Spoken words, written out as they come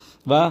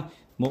و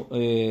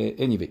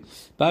anyway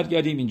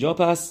برگردیم اینجا.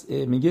 پس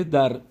میگه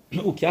در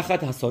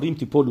اوکیخت حساریم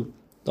تیپولو،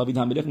 داوید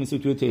همبلخ نیست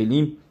توی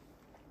تهلیم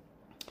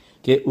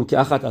که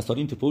اوکیخت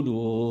حساریم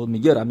تیپولو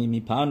میگه رمی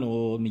میپن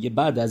و میگه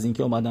بعد از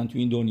اینکه اومدن تو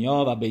این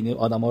دنیا و بین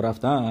آدما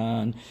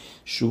رفتن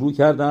شروع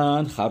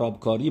کردن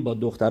خرابکاری با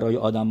دخترای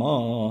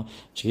آدما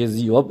که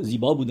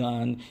زیبا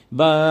بودن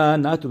و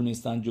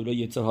نتونستن جلوی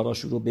یترها را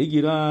شروع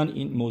بگیرن.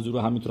 این موضوع رو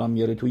همینطور هم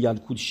میاره تو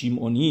یلکوت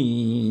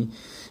شیمونی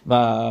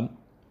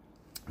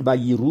و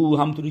یرو،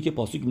 همونطوری که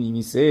پاسوک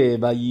می‌نویسه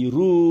و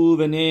یرو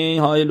و نه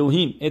ها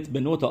الوهیم ات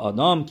بنوت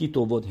آدم کی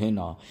توود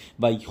هنا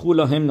و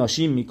یخولا هم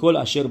ناشیم میکل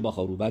اشر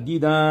بخارو، و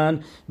دیدن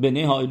به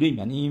نه ها الوهیم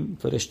یعنی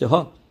فرشته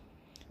ها.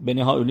 به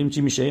نه ها الوهیم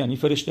چی میشه؟ یعنی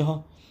فرشته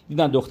ها.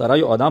 دیدن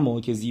دخترای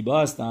آدمو که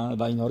زیبا هستن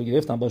و اینا رو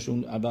گرفتن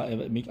باشون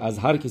از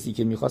هر کسی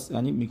که می‌خواست،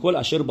 یعنی میکل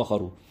اشر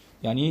بخارو،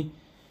 یعنی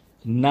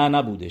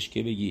نبودش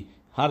که بگی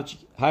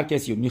هر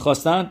کسی رو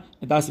می‌خواستن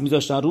دست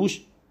می‌ذاشتن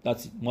روش،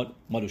 دست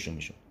مالشون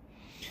میشد.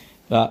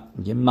 و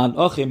یه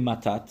ملاخ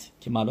متت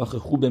که ملاخ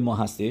خوب ما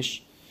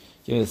هستش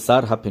که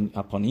سر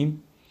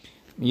هپانیم،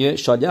 یه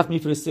شالیخ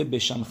میفرسته به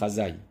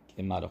شمخزی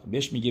که ملاخ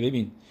بهش میگه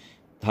ببین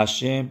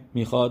هشم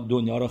میخواد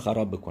دنیا رو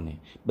خراب بکنه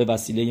به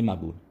وسیله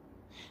مبول.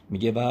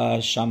 میگه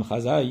و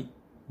شمخزی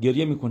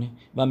گریه میکنه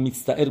و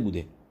مستعر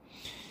بوده.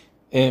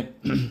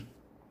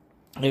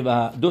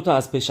 و دو تا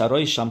از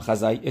پسرای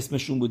شمخزی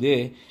اسمشون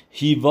بوده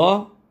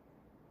هیوا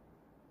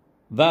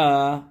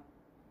و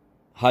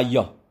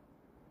هیا.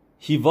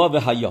 هیوا و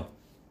هیا،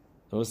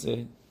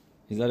 درسته؟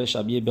 یه ذره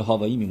شبیه به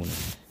هوایی میمونه.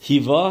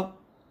 هیوا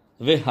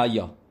و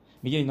هیا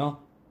میگه اینا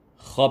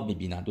خواب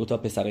میبینن، دو تا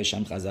پسرای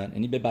شمخزی،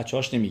 یعنی به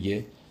بچه‌هاش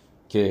نمیگه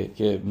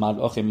که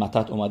ملاخ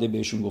متت اومده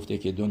بهشون گفته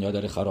که دنیا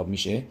داره خراب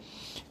میشه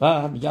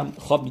و میگم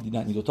خواب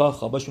میدیدن. این دو تا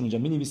خواباشون اونجا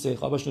مینویسه.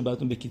 خواباشون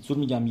براتون به کیسور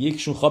میگم.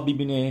 یکشون خواب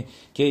میبینه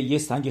که یه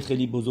سنگ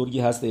خیلی بزرگی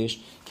هستش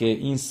که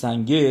این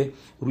سنگ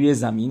روی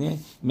زمینه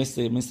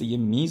مثل یه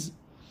میز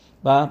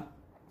و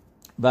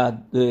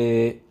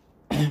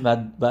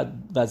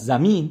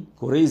زمین،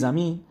 کره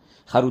زمین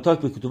خروتاک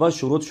به کتوبا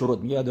شروط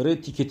میگه داره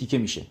تیکه تیکه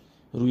میشه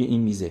روی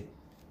این میزه.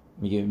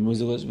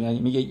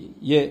 میگه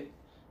یه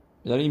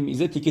داره این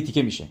میزه تیکه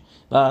تیکه میشه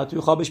و توی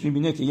خوابش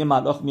میبینه که یه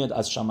ملاخ میاد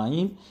از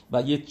شمعیم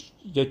و یه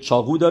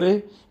چاقو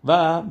داره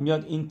و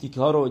میاد این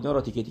تیکه ها رو اینا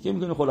رو تیکه تیکه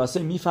میکنه.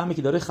 خلاصه میفهمه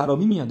که داره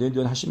خرابی میاد،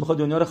 هشم میخواد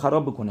دنیا رو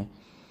خراب بکنه.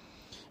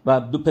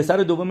 و پسر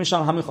دومش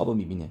هم همین خوابو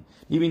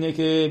میبینه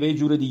که به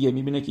جور دیگه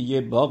میبینه که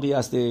یه باغی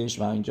هستش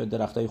و اینجا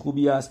درختای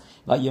خوبی است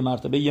و یه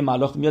مرتبه یه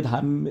ملاخ میاد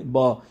هم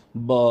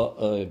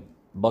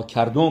با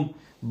کردم،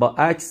 با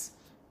عکس،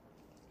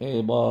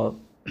 با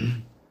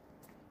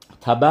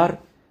تبر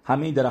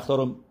همه این درختها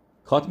رو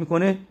کات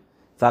میکنه،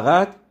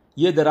 فقط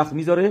یه درخت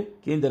میذاره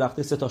که این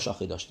درخت 3 تا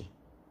شاخه داشته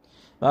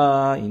و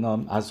اینا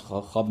از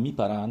خواب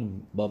میپرن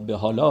به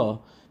حالا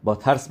با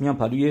ترس میان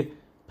پلوی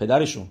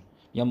پدرشون.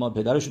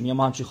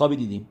 ما همچی خوابی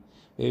دیدیم.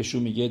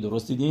 بهشون میگه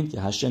درست دیدین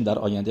که هشم در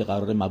آینده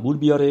قراره مبول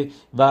بیاره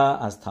و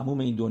از تموم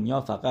این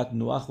دنیا فقط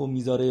نوحو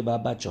میذاره و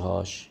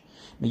بچه‌هاش.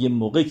 میگه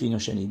موقعی که اینو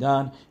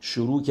شنیدن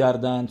شروع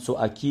کردن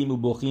سوعکیم و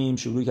بخیم،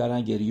 شروع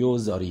کردن گریه و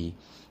زاری.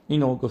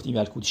 اینو گفتیم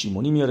یلکوت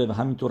شیمونی میاره و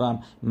همینطور هم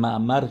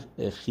معمر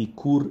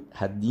خیکور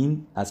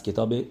حدین از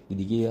کتاب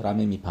دیگه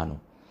رمه میپنو.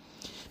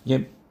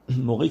 میگه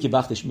موقعی که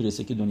وقتش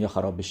میرسه که دنیا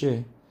خراب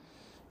بشه،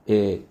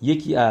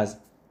 یکی از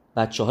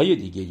بچه‌های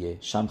دیگه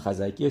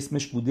شمخزی که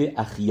اسمش بوده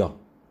اخیا،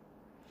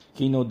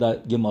 که اینو در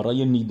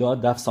گمارای نیدا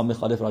دف سام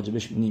خالف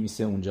راجبش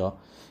می‌نویسه اونجا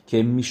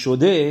که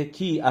میشده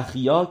کی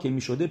اخیا، که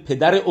میشده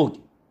پدر اوگ.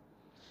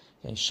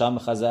 یعنی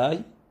شمخزی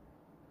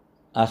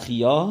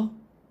اخیا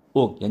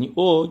اوگ، یعنی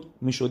اوگ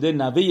میشده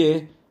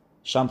نوه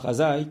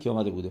شمخزی که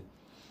اومده بوده.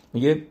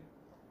 میگه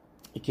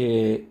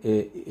که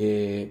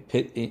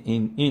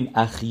این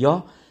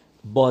اخیا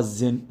با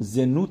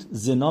زنوت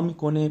زنا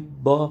میکنه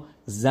با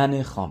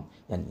زن خام.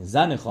 یعنی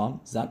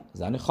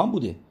زن خام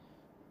بوده،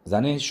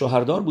 زن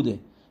شوهردار بوده،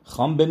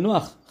 خام به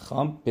نوح،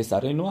 خام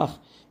پسر نوح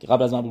که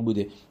قبل از مبول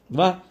بوده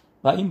و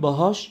این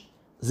باهاش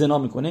زنا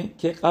میکنه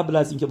که قبل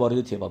از اینکه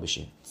وارد تیوا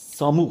بشه.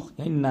 ساموخ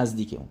یعنی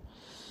نزدیک اون.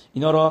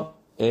 اینا را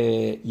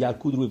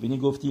یلکود رو ببینی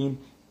گفتیم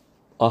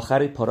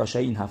آخر پاراشه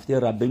این هفته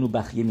ربنو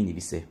بخیه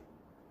مینویسه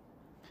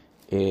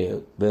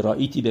به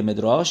رایتی به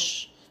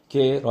مدراش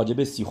که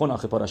راجب سیخون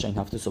آخر پاراشه این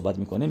هفته صحبت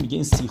میکنه. میگه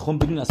این سیخون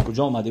بدون از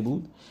کجا آمده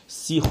بود؟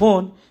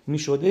 سیخون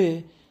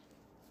میشده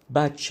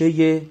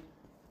بچه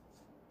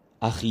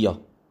اخیا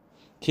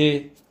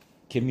که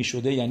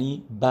میشده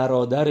یعنی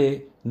برادر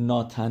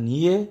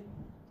ناتنیه،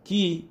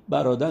 کی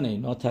برادر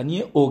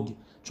ناتنی اوگ،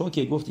 چون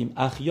که گفتیم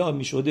اخیا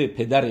میشده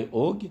پدر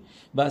اوگ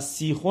و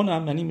سیخون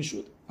هم یعنی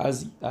میشد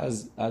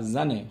از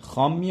زن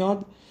خام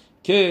میاد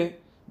که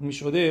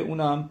میشده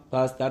اونم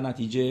پس در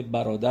نتیجه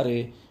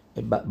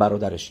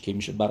برادرش که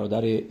میشه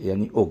برادر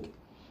یعنی اوگ.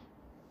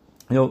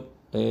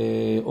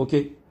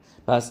 اوکی،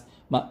 پس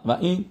و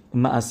این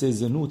معصه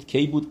زنود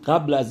کی بود؟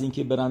 قبل از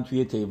اینکه برن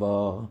توی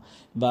تیوا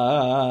و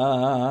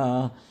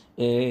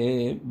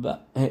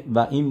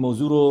این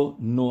موضوع رو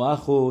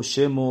نوح و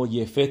شم و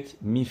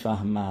یفت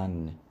میفهمن.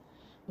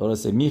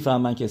 درسته،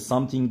 میفهمن که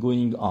something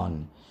going on،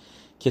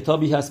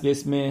 کتابی هست به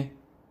اسم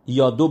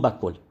یادو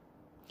بکل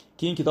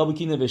که این کتابو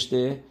کی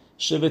نوشته؟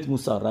 شبت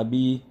موسی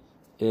ربی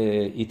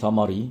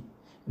ایتاماری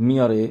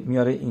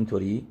میاره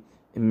اینطوری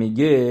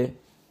میگه،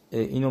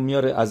 اینو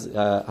میاره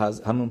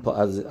از همون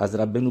از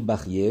ربنو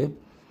بخیه.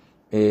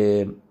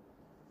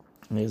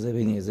 ایزه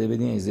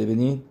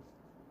بدین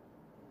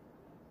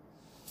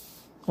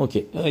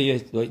اوکی، یه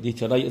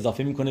دیتالای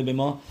اضافه میکنه به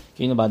ما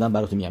که اینو بعداً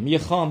براتون میگم. میگه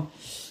خام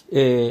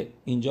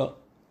اینجا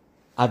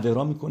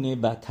عبرا میکنه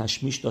و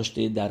تشمیش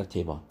داشته در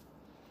تیوا.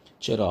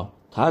 چرا؟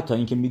 تا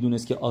اینکه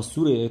میدونست که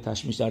آسور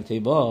تشمیش در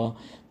تیوا،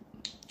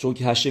 چون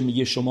که هشم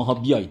میگه شماها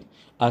بیایید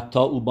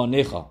اتا او با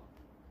نخا،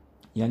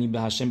 یعنی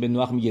به هشم به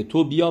نوح میگه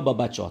تو بیا با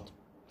بچات.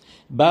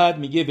 بعد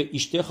میگه و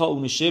اشتخا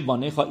اونشه با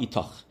نخا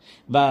ایتاخ،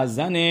 و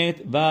زنت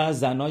و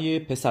زنای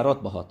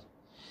پسرات باهات.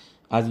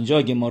 از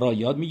اینجا گمارا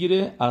یاد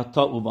میگیره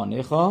اتا او با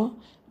نخا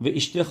و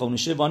اشتخا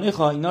اونشه با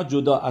نخا، اینا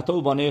جدا، اتا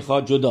او با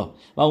نخا جدا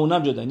و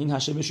اونم جدا. این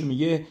هشمشون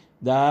میگه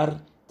در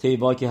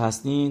تیوا که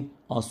هستین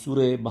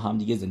آسور با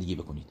همدیگه زندگی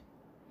بکنید.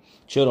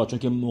 چرا؟ چون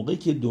که موقعی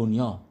که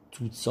دنیا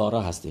تو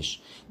سارا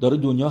هستش، داره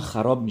دنیا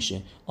خراب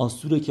میشه،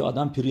 آسوره که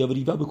آدم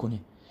پریاوریوا بکنه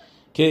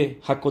که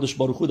حکادش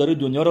باروخو داره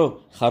دنیا رو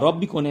خراب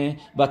میکنه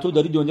و تو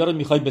داری دنیا رو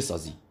میخوای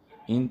بسازی.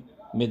 این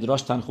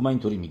مدراش تنخومه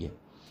اینطوری میگه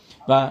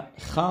و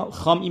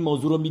خام این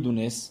موضوع رو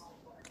میدونست.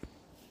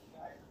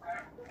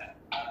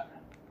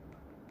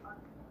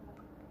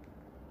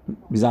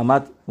 بی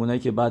زحمت اونایی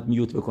که بعد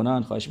میوت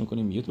بکنن خواهش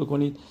میکنیم میوت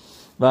بکنید.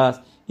 و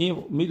این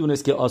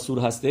میدونست که آسور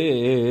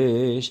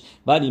هستش،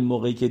 ولی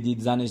موقعی که دید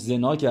زنش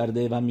زنا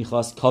کرده و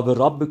میخواست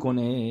کاوراب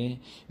بکنه،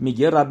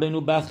 میگه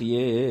ربنو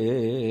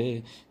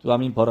بخیه تو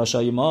همین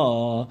پاراشای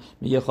ما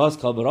میگه خواست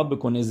کاوراب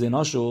بکنه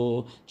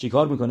زناشو.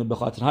 چیکار میکنه؟ به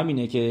خاطر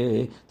همینه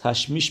که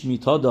تشمیش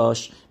میتا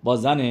داشت با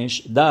زنش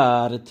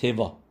در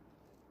توا.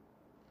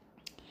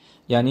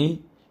 یعنی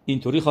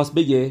اینطوری خواست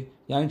بگه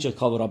یعنی چه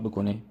کاوراب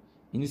بکنه؟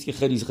 این نیست که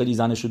خیلی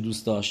زنش رو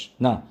دوست داشت،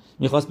 نه،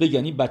 میخواست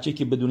بگه این بچه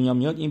که به دنیا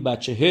میاد این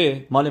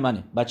بچه مال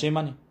منه، بچه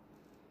منه.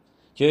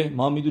 که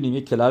ما میدونیم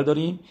یک کلال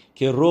داریم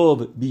که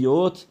روب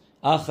بیوت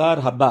آخر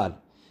هبل.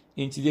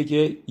 این چیزیه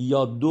که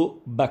یادو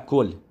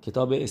بکل،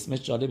 کتاب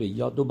اسمش جالبه،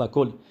 یادو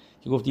بکل،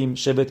 که گفتیم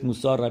شبت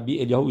موسی ربی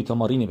الیاهو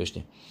ایتاماری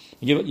نوشته.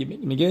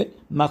 میگه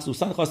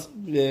مخصوصا خواست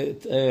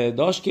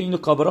داشت که اینو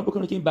کاورا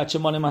بکنه که این بچه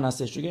مال من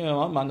هستش، چون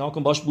من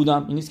ناکن باش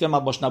بودم، این نیست که من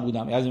باش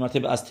نبودم. از این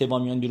مرتبه از توا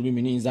میان بیرون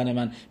میبینی این زن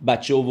من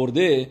بچه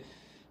آورده،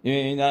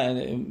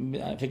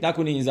 فکر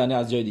نکنی این زنه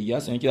از جای دیگه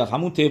است، یعنی که در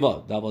همون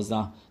توا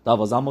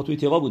 12 ما توی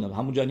توا بودم،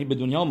 همون جانی به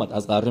دنیا اومد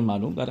از قرن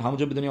معلوم، در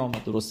همونجا به دنیا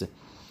اومد. درسته.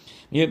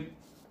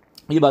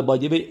 میگه بعد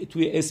بایده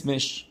توی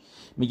اسمش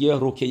میگه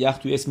روکیخ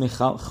توی اسم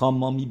خام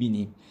ما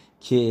میبینیم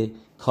که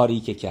کاری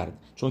که کرد،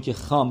 چون که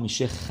خام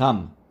میشه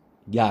خم،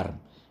 گرم،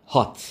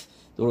 هات.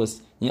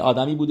 درست. این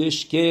آدمی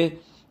بودش که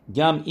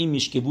گم این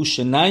میشکبو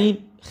شنایم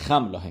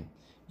خم لاهم.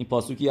 این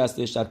پاسوکی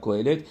هستش در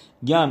کوهلت،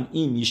 گم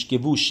این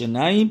میشکبو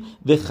شنایم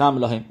و خم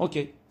لاهم.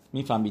 اوکی،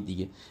 میفهمید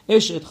دیگه.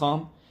 اشت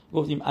خام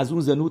گفتیم از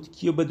اون زنوت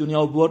کیو به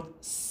دنیا آورد؟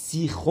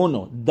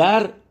 سیخونو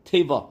در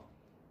تیوا.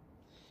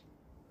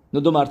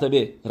 2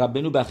 مرتبه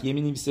ربنو بخیه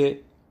می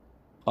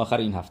آخر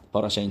این هفته،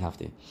 پاراشه این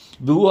هفته،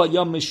 و او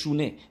آیا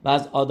مشونه و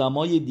از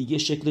آدمای دیگه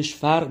شکلش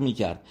فرق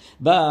میکرد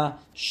و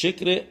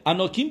شکل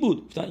اناکیم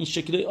بود. این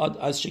شکل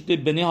از شکل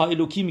بنی ها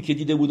الوکیمی که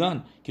دیده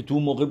بودن که تو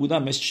موقع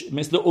بودن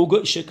مثل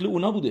اوگا شکل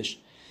اونا بودش.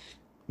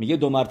 میگه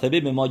 2 مرتبه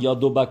به ما یاد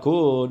 2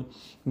 بکل.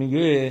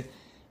 میگه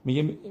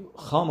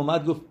خام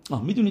اومد گفت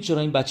میدونی چرا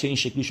این بچه این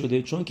شکلی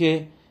شده؟ چون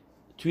که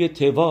توی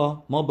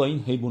توا ما با این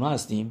حیوونا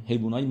هستیم،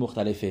 حیوانای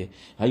مختلفه،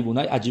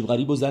 حیوانای عجیب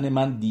غریب و زن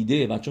من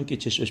دیده و چون که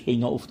چشمش به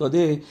اینا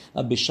افتاده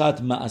و به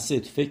شد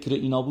معصد فکر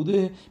اینا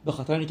بوده، به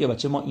خاطر اینکه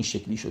بچه ما این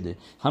شکلی شده.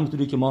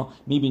 همونطوری که ما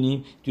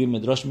میبینیم توی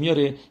مدراش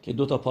میاره که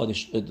 2 تا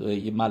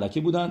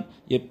ملکه بودن،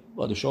 یه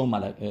پادشاه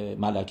و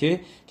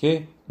ملکه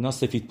که اینا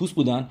سفید پوست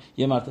بودن.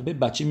 یه مرتبه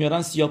بچه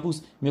میارن سیاه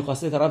پوست،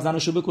 میخواسته طرف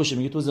زنشو بکشه،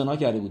 میگه تو زنا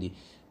کرده بودی.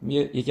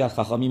 یکی از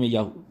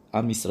خخامیم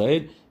ام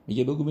اسرائیل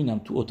میگه بگو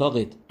ببینم تو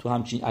اتاقت تو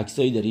همچین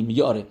عکسایی داری؟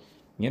 میگه آره.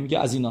 میگه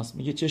از ایناست.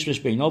 میگه چشمش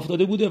به اینا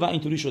افتاده بوده و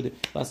اینطوری شده.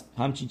 پس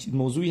همچین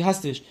موضوعی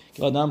هستش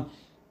که آدم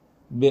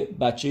به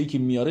بچه‌ای که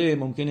میاره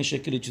ممکنه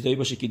شکل چیزایی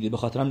باشه که به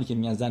خاطر همینه که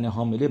میگن زن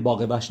حامله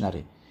باغ وحش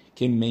نره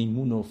که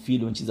میمون و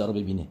فیل و این چیزا رو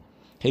ببینه،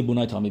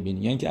 حیوانات تا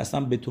ببینه، یعنی که اصلا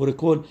به طور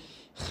کل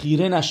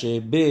خیره نشه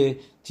به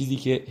چیزی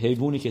که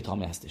حیوانی که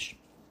تامه هستش.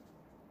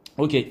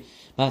 اوکی،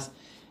 پس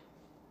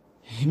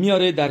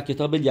میاره در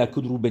کتاب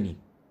یعقوب روبنی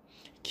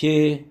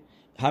که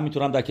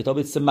همینطور هم در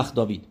کتاب سمخ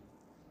داوید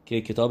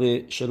که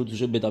کتاب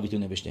شروطش به داوید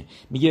نوشته،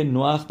 میگه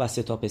نوح و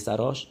 3 تا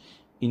پسراش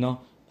اینا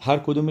هر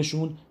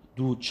کدومشون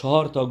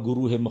 4 تا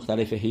گروه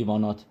مختلف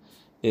حیوانات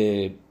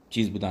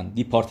چیز بودن،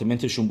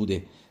 دیپارتمنتشون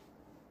بوده.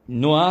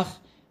 نوح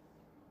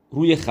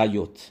روی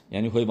خیوط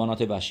یعنی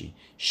حیوانات وحشی،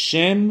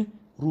 شم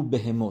رو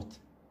بهموت،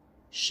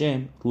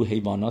 شم رو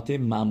حیوانات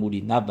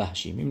معمولی نه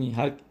وحشی. میبینی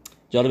هر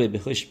جالبه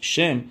بخوش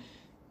شم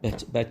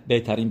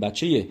بهترین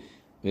بچه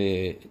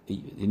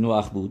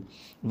نوح بود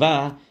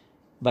و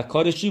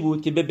کارش چی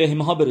بود که به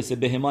بهمه ها برسه.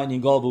 بهمه یعنی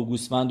گاو و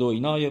گوسفند و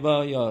اینا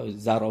یا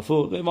زرافه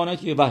و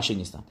حیواناتی که وحشی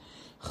نیستن.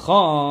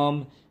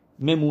 خام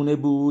ممونه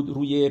بود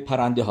روی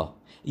پرنده ها،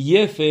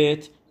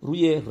 یفت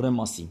روی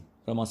رماسی.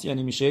 رماسی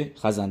یعنی میشه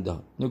خزنده ها.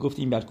 اینو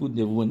گفتیم برکود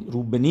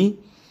روبنی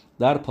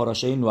در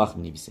پاراشه نوح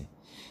می‌نویسه،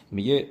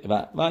 میگه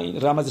و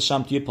این رمزش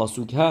هم توی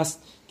پاسوک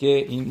هست که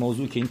این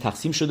موضوع که این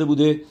تقسیم شده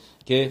بوده،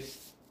 که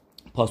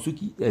پاسوک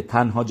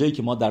تنها جایی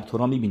که ما در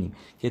تورا میبینیم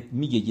که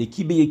میگه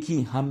یکی به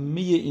یکی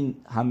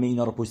همه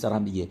اینا رو پشت سر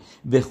هم دیگه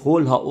و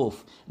خل ها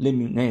اوف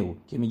لمینو،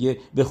 که میگه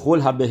و خل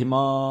ها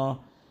بهما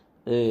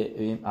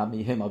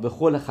امیهما و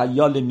خل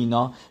خیال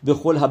مینا و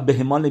خل ها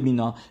بهما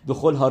لمینا و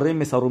خل ها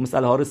رمس ها رمس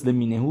الهارس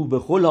لمینهو و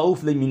خل ها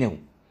اوف لمینهو.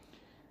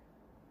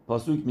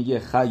 پاسوک میگه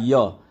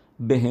خیا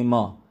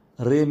بهما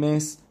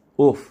رمس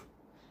اوف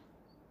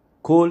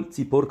کل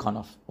تیپور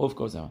کاناف اوف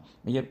کازم.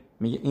 میگه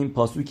این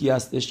پاسوکی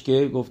هستش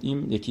که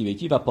گفتیم یکی به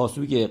یکی، و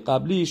پاسوک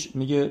قبلیش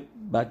میگه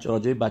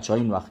راجع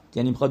بچهای نوح،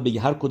 یعنی میخواد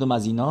بگه هر کدوم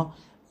از اینا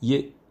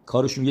یه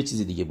کارشون یه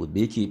چیز دیگه بود،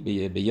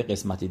 به یه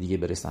قسمت دیگه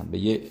برسن،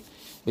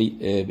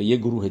 به یه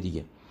گروه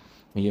دیگه.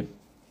 میگه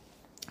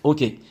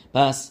اوکی،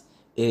 پس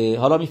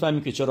حالا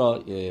میفهمیم که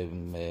چرا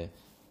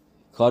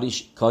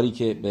کاری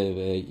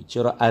که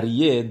چرا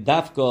اریه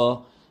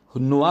دفکا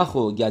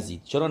نوحو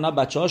گزید، چرا نه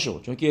بچه‌هاشو،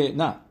 چون که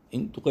نه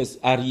این تو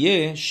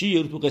اریه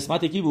شیر تو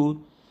قسمت کی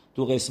بود؟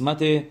 تو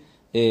قسمت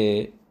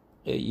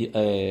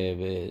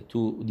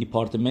تو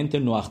دیپارتمنت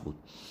نوح بود،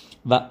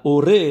 و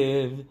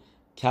اورو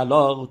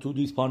کلاغ تو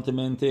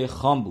دیپارتمنت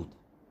خام بود.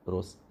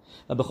 درست.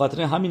 و به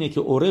خاطر همینه که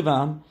اورو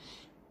هم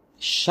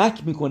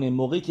شک میکنه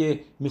موقعی که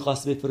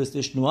میخواست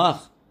بفرستش نوح.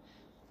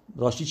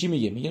 راشتی چی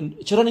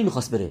میگه چرا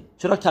نمیخواست بره؟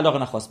 چرا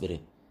کلاغ نخواست بره؟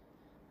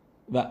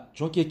 و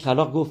چون که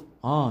کلاغ گفت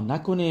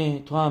نکنه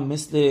تو هم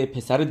مثل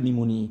پسرت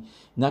میمونی،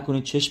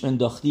 نکنه چشم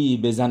انداختی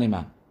به زن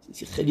من.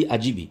 خیلی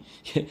عجیبی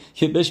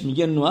که بهش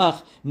میگه نوح،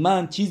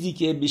 من چیزی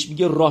که بهش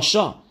میگه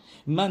راشا،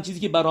 من چیزی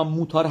که برام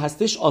موتار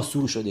هستش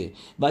آسور شده،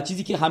 و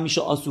چیزی که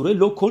همیشه آسوره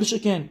لو کل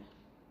شکن.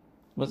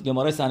 بس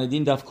گمارای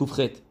سندین دف کوف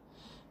خط.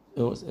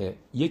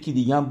 یکی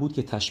دیگه هم بود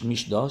که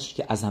تشمیش داشت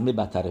که از همه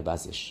بدتر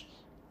وضعش،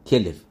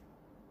 کلب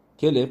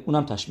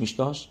اونم تشمیش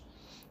داشت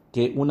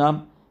که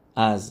اونم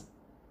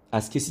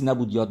از کسی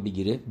نبود یاد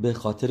بگیره، به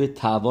خاطر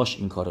تعواش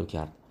این کارو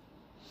کرد.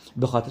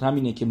 به خاطر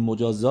همینه که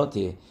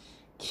مجازات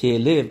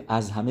کلب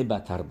از همه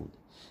بدتر بود.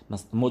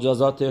 مثلا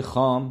مجازات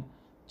خام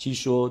چی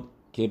شد؟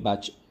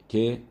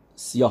 که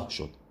سیاه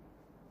شد.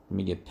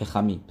 میگه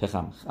پخم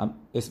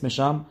اسمش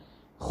هم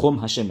خم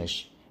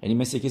هشمش، یعنی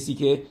مثل کسی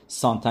که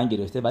سانتن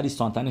گرفته، ولی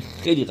سانتن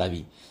خیلی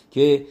قوی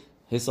که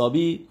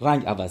حسابی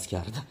رنگ عوض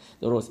کرد.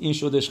 درست، این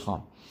شدش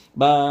خام.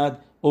 بعد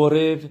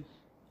اورو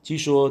چی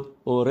شد؟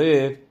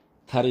 اورو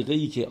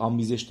طریقه‌ای که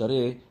آمیزش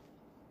داره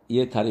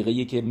یه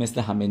طریقه‌ای که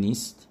مثل همه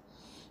نیست.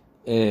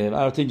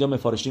 البته اینجا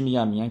مفارشی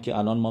میگن که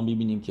الان ما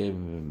میبینیم که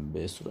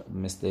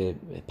مثل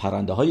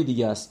پرنده های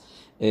دیگه است،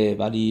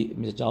 ولی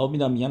جواب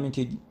میدم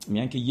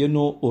میگن که یه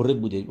نوع اورو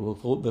بوده،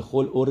 به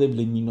خل اورو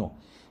لمینو.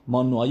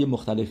 ما نوعای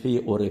مختلفه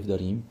اورو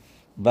داریم،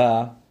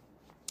 و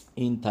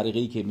این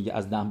طریقه‌ای که میگه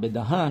از دهن به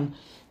دهن،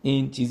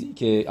 این چیزی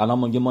که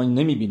الان ما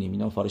نمیبینیم،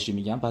 اینا فارسی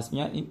میگن، پس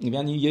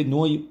میگن یه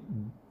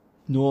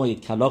نوع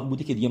کلاغ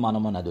بوده که دیگه ما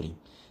نداریم،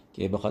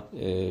 که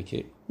بخاطر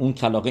که اون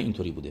کلاغه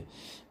اینطوری بوده.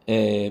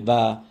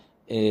 و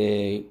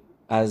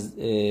از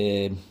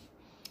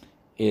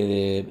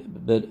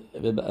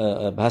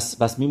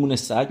بس میمونه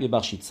سگ.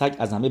 ببخشید، سگ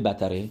از همه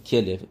بدتره،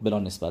 کلب بلا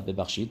نسبت،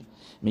 ببخشید،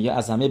 میگه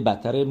از همه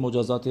بدتره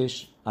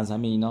مجازاتش از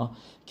همه اینا،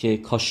 که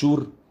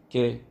کاشور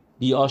که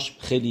بیاش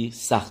خیلی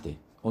سخته.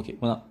 اوکی،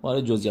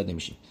 وارد جزئیات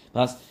نمیشیم.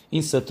 پس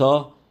این سه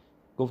تا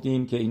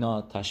گفتیم که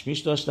اینا تشمیش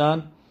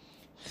داشتن،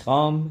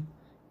 خام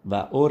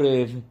و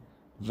اورو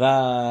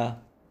و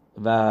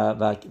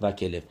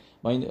کلب.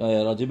 ما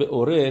این راجع به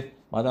اورو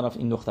مادام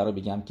این نقطه رو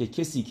بگم که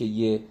کسی که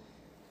یه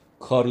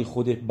کاری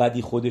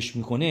بدی خودش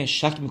میکنه،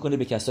 شک میکنه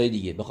به کسای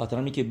دیگه، به خاطر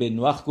اینکه به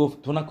نوح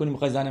گفت تو نکنی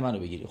میخوای زن منو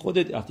بگیری،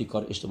 خودت رفتی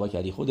کار اشتباه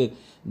کردی، خودت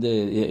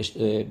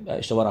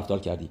اشتباه رفتار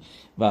کردی.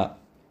 و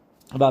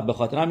به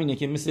خاطر همینه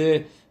که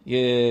مثل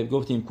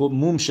گفتیم که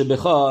موم شه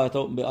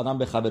بخواد به آدم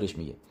به خبرش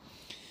میگه.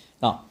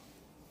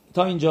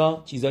 تا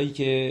اینجا چیزایی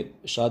که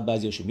شاید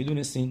بعضیاشو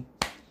میدونستین.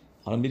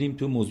 حالا میریم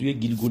تو موضوع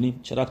گیلگولیم.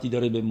 چه ربطی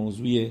داره به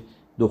موضوع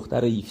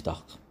دختر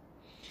یفتاق؟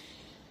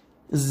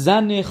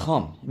 زن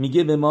خام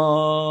میگه به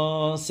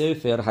ما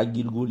سفر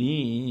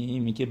هگیلگولی،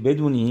 میگه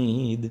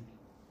بدونید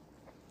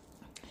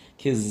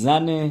که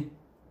زن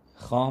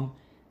خام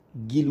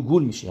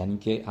گیلگول میشه، یعنی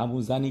که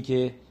همون زنی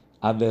که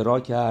عورا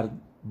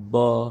کرد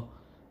با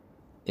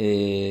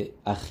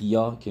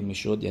اخیا که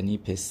میشد، یعنی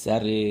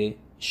پسر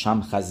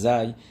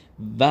شمخزی،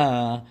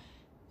 و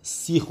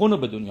سیخون رو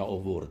به دنیا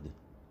آورد.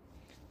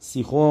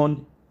 سیخون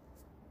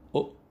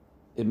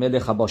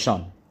ملخ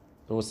باشان،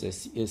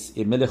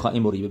 درسته، ملخ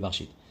ایموری،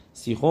 ببخشید،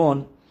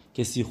 سیخون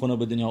که سیخون رو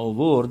به دنیا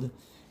آورد،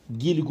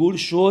 گیلگول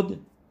شد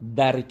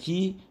در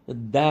کی؟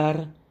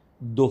 در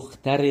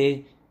دختر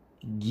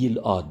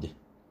گیلعاد،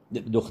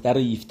 دختر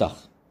یفتاق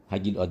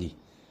هگیلعادی.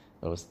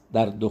 درست،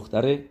 در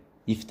دختر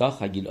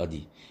یفتاق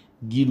هگیلعادی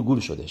گیلگول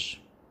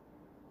شدش.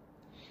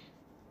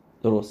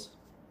 درست.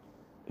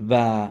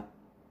 و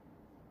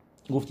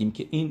گفتیم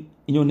که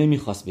اینو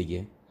نمیخواست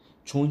بگه،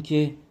 چون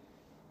که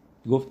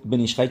گفت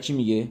بنیشخای چی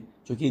میگه؟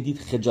 چون که دید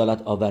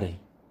خجالت آوره،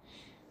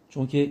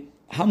 چون که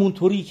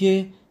همونطوری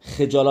که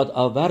خجالت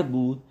آور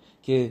بود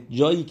که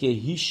جایی که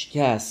هیچ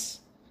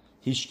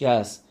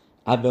کس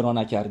عبرا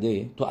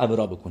نکرده تو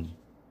عبرا بکنی،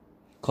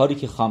 کاری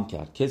که خام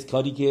کرد،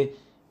 کاری که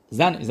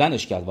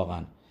زنش کرد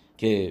واقعا،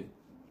 که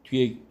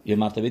توی یه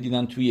مرتبه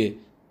دیدن توی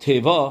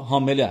توا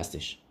حامله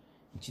هستش،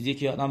 چیزی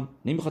که آدم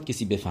نمیخواد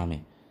کسی بفهمه،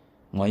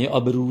 مایه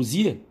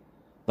آبروریزیه.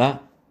 و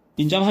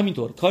اینجا هم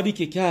همینطور کاری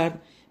که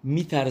کرد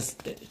میترس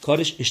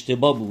کارش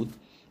اشتباه بود،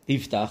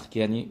 ایفتخ که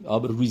یعنی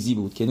آبروریزی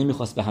بود که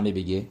نمیخواست به همه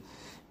بگه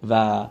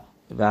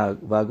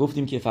و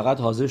گفتیم که فقط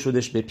حاضر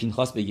شدش به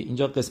پینخاس بگه.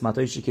 اینجا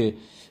قسمتایشی که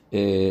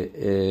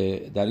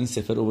در این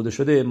سفر آورده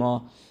شده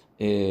ما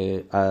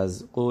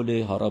از قول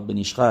هاراب بن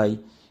ایشخای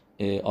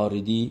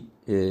آردی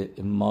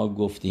ما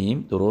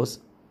گفتیم،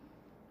 درست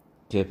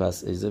که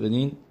پس اجازه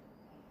بدین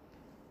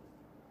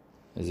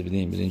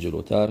برین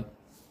جلوتر.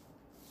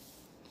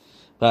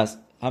 پس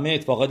همه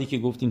اتفاقاتی که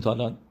گفتیم تا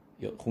الان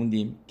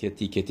خوندیم که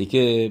تیکه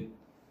تیکه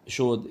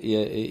شد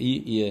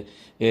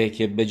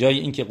که به جای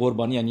اینکه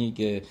قربانی، یعنی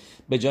که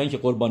به جای اینکه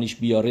قربانیش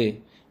بیاره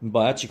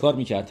باید چیکار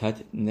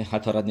میکرد؟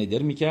 حتارت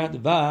ندر میکرد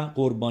و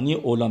قربانی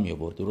اولا می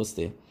آورد،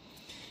 درسته؟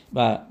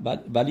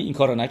 ولی این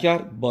کار رو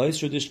نکرد، باعث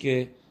شدش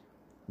که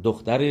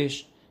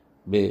دخترش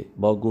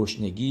با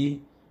گشنگی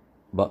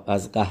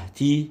از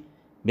قحطی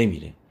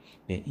بمیره.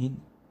 این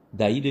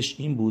دلیلش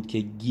این بود که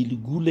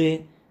گیلگول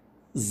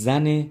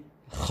زن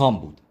خام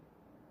بود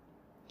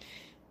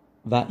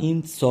و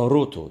این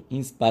ساروتو،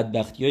 این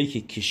بدبختیایی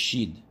که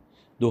کشید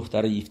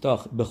دختر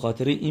یفتاخ به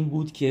خاطر این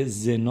بود که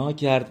زنا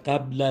کرد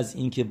قبل از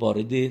اینکه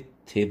وارد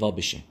توا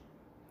بشه.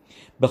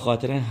 به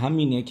خاطر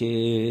همینه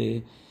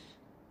که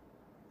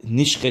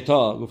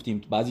نیشخطا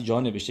گفتیم، بعضی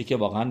جاها نوشته که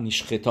واقعا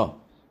نیشخطا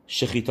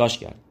شخیتاش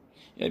کرد،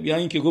 یا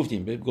این که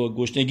گفتیم به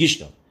گشنگیش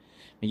داد.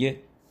 میگه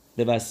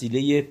به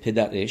وسیله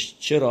پدرش.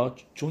 چرا؟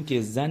 چون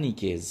که زنی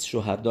که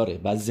شوهر داره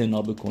و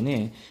زنا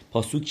بکنه،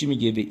 پاسوک چی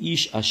میگه؟ به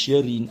ایش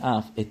اشرین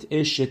اف ات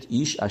اشت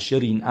ایش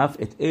اشرین اف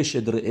ات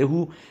اشت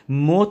رئهو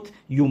موت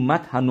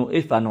یومت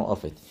هنوئه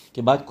فنوافت،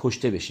 که بعد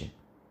کشته بشه.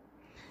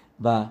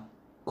 و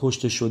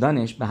کشته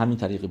شدنش به همین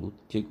طریقه بود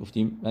که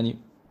گفتیم، یعنی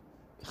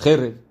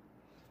خرب،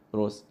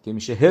 درست، که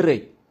میشه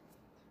هره،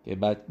 که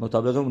بعد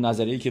مطابق اون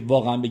نظریه‌ای که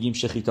واقعا بگیم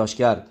شخیتاش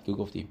کرد که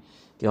گفتیم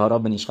که هارا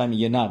بن ایشخای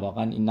میگه نه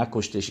واقعا این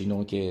نکشتش،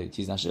 اینو که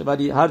چیز نشه،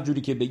 ولی هر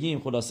جوری که بگیم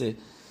خلاصه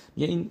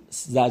میگه این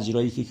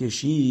زجرایی که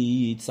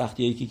کشید،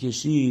 سختیایی که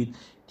کشید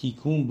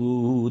تیکون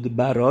بود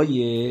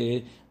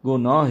برای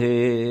گناه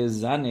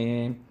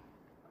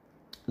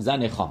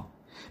زن خام.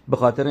 به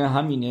خاطر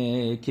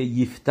همینه که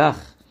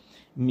یفتخ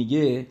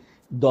میگه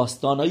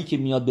داستانایی که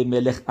میاد به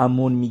ملخ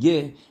امون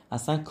میگه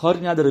اصلا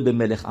کاری نداره به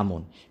ملخ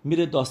امون،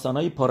 میره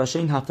داستانای پاراشا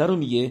این هفته رو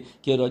میگه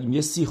که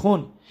میگه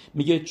سیخون،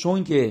 میگه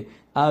چون که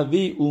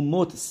اوی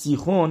اوموت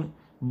سیخون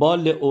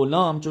بال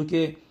اولام، چون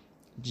که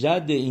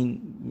جد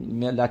این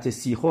ملت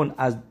سیخون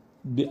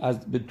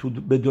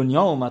به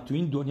دنیا اومد، تو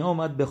این دنیا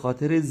اومد به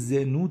خاطر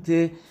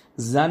زنوت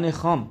زن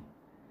خام.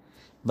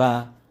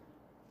 و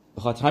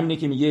به خاطر همینه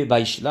که میگه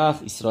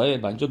ویشلخ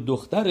اسرائیل، و اینجا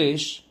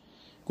دخترش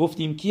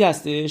گفتیم کی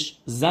هستش؟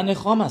 زن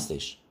خام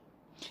هستش.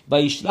 و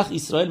ایشلخ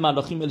اسرائیل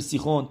ملاخیم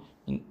السیخون،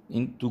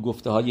 این تو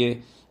گفته های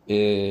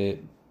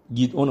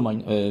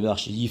گیدئون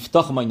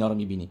یفتاخ ما اینا رو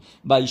میبینی.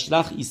 و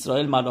ایشلخ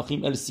اسرائیل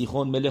ملاخیم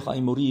السیخون ملخ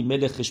ایموری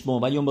ملخ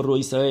خشمون و یوم رو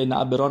اسرائیل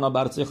نعبرانا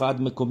برسه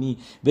خواهد مکمی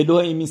ولو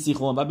ایمین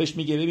سیخون، و بهش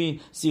میگه ببین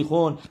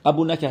سیخون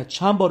قبول نکرد.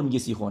 چند بار میگه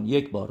سیخون؟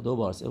 1 بار، 2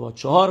 بار، 3 بار،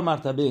 4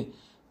 مرتبه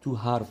تو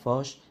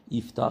حرفاش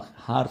یفتاخ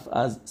حرف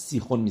از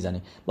سیخون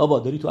میزنه. بابا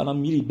داری تو الان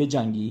میری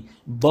بجنگی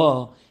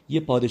با یه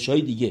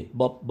پادشاهی دیگه،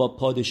 با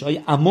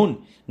پادشاهی امون،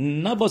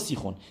 نه با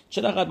سیخون.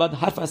 چرا قد باید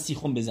حرف از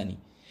سیخون بزنی؟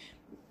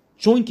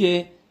 چون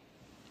که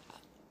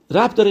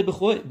ربط داره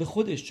به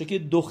خودش، چون که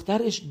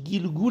دخترش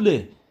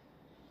گیلگوله،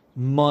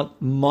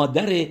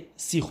 مادر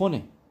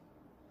سیخونه.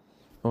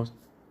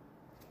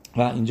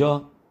 و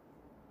اینجا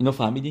اینو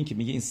فهمیدین که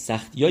میگه این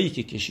سختیایی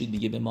که کشید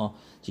میگه به ما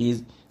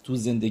چیز تو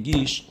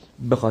زندگیش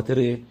به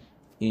خاطر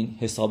این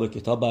حساب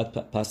کتاب باید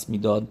پس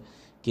میداد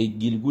که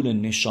گیلگول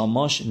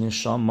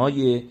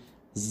نشامای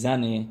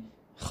زن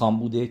خام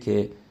بوده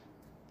که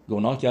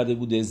گناه کرده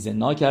بوده،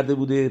 زنا کرده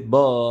بوده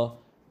با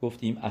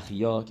گفتیم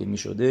اخیا که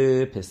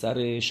میشده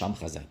پسر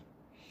شمخزی.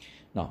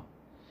 نه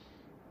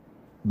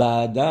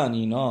بعدن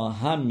اینا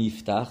هم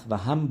میفتخ و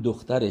هم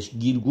دخترش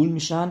گیلگول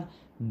میشن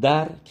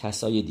در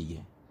کسای دیگه.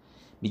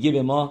 میگه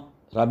به ما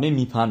ربه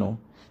میپنو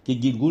که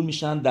گیلگول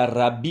میشن در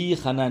ربی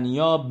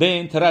خننیا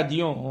بنت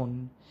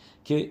ردیون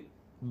که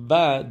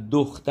و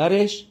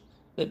دخترش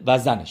و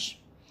زنش.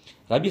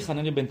 ربی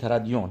خننیا بنت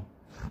ردیون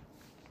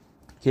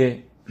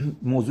که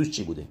موضوع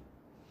چی بوده؟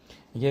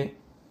 میگه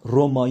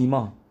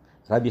رومایما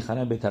ربی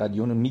خننیا بنت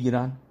ردیون رو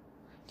میگیرن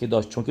که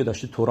چون که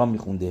داشته تورا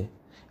میخونده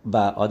و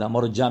آدما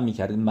رو جمع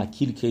میکرده،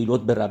 مکیل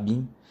کیلوت به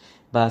ربیم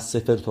و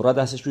سفر تورا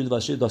دستش بود و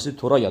داشته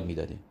تورا یاد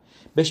میداده.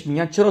 بهش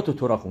میگن چرا تو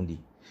تورا خوندی؟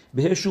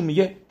 بهشون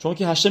میگه چون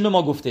که هشم به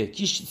ما گفته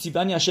کیش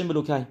سیبنی هشم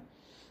بلوکی.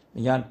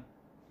 میگن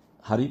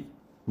حریف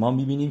ما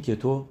میبینیم که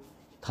تو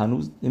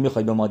هنوز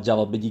نمیخوای به ما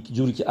جواب بدی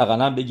جوری که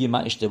اقلا بگی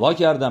من اشتباه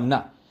کردم،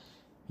 نه،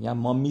 یعنی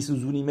ما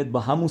میسوزونیمت با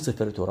همون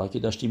سفر تورا که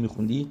داشتی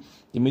میخوندی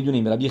که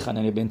میدونیم ربی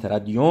خنانیا بن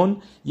تردیون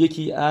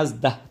یکی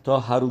از 10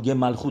 هروگ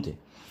ملخوته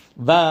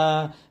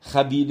و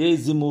خبیله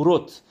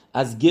زمورت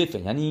از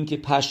گفه، یعنی اینکه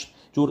پشم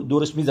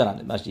دورش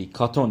میزنن، ماشی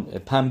کاتون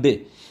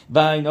پنبه و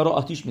اینا رو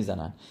آتیش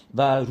میزنن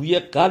و روی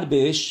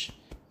قلبش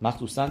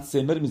مخصوصا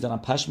سمر میزنن،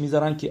 پشم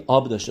میزنن که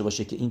آب داشته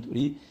باشه که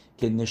اینطوری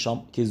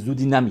که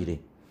زودی نمیره.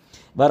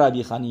 و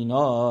ربی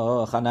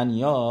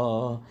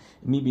خنانیا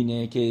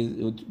میبینه که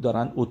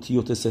دارن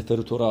اوتیوت سفر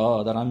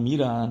تورا دارن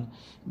میرن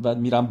و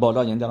میرن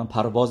بالا، یعنی دارن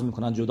پرواز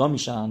میکنن، جدا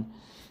میشن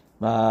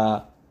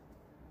و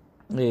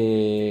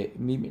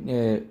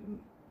میبینه.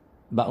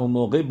 و اون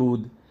موقع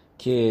بود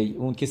که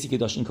اون کسی که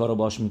داشت این کارو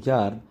باش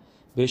میکرد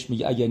بهش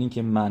میگه اگر این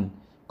که من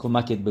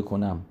کمکت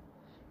بکنم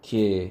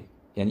که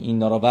یعنی این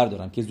نارا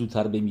بردارم که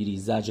زودتر بمیری،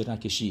 زجر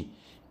نکشی،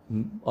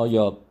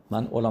 آیا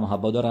من علم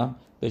حوا دارم؟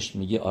 بهش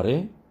میگه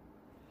آره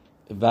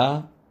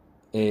و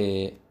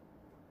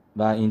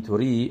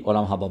اینطوری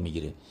علم حوا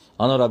میگیره.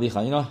 آنا ربی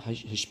خنانیا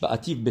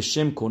هشبعتی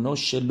بشم کنو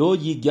شلو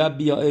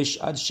یگبی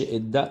اش اد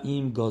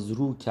شعدیم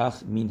گازرو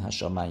کخ مین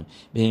هشامیم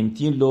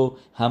بهمتین لو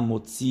هم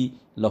متسی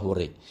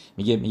لاهوره.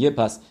 میگه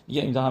پس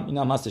میگه این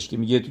هم هستش که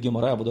میگه تو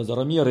گمارای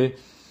عبودازارا میاره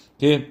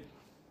که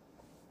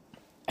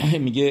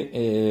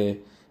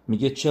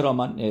میگه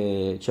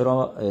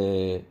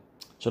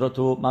چرا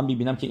تو من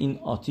میبینم که این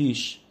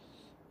آتیش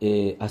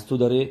از تو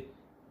داره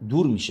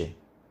دور میشه،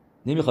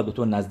 نمیخواد به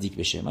تو نزدیک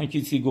بشه. من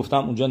چیزی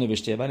گفتم اونجا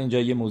نوشته، ولی اینجا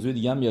یه موضوع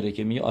دیگه هم میاره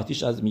که میگه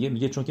آتیش از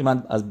میگه چون که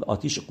من از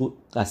آتیش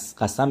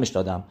قسمش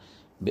دادم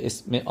به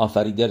اسم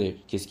آفریدر،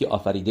 کسی که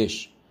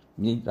آفریدش.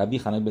 ربی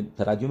خنانیا بن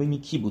تردیون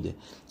میگه کی بوده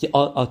که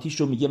آتیش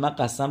رو میگه من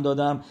قسم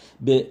دادم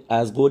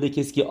از قول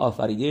کسی که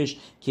آفریدش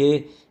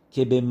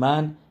که به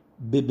من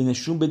به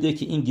نشون بده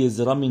که این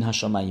گزرا مین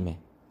هشامایمه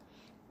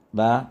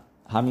و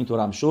همینطور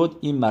هم شد.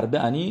 این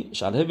مربعنی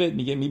شلهه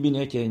میگه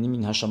میبینه که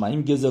مین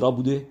هشامایم گزرا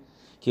بوده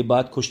که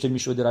بعد کشته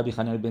میشده ربی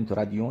خنانیا بن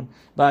تردیون.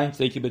 و این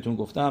چیزی که بهتون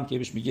گفتم که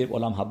بهش میگه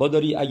علم حوا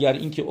داری، اگر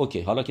این که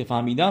اوکی حالا که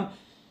فهمیدم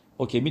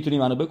اوکی میتونی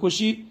منو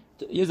بکشی،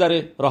 یه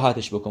ذره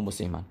راحتش بکن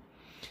واسه من.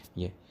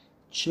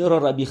 چرا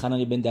ربی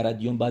خنانیا بن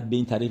تردیون بعد به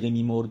این طریقه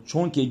میمرد؟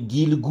 چون که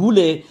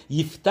گیلگول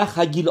یفتخ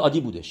گیل عادی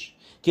بودش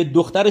که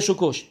دخترشو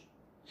کشت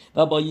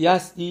و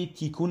بایستی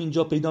تیکون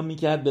اینجا پیدا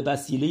میکرد به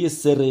وسیله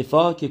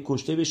سرفا که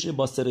کشته بشه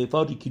با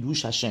سرفا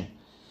ریکیدوش هشن.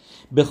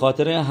 به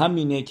خاطر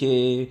همینه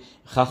که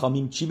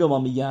خخامیم چی به ما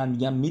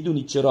میگن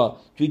میدونید چرا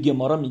توی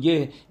گمارا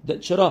میگه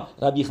چرا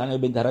ربی خنانیا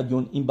بن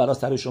تردیون این بلا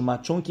سرش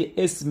اومد؟ چون که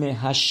اسم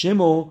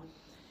هشمو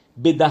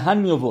به دهن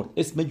می آورد،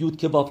 اسم یود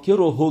که وافکه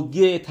رو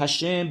هوگه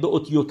تشم به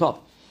اوتیوتاب،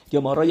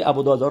 گمارای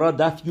عبودازارا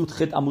دف یود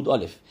خط عمود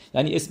الف،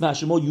 یعنی اسم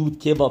هشمو یود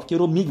که وافکه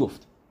رو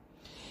میگفت.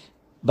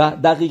 و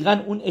دقیقاً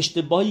اون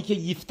اشتباهی که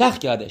یفتخ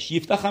کردش،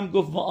 یفتخ هم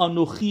گفت و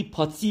آنوخی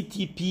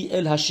پاتسیتی پی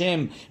ال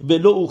هشم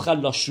ولو او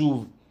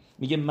خلاشوو،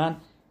 میگه من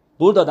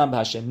قول دادم به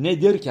هشم،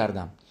 ندر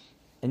کردم،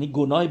 یعنی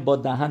گناه با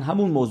دهن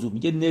همون موضوع،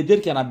 میگه ندر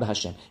کردم به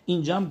هشم.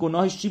 اینجا هم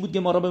گناهش چی بود که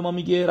ما را به ما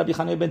میگه ربی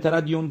خنانیا بن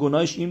تردیون؟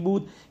 گناهش این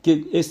بود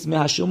که اسم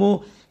هشمو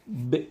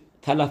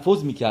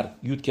تلفظ میکرد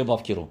یود که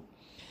واف کرو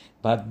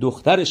و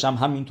دخترش هم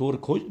همینطور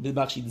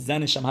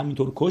زنش هم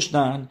همینطور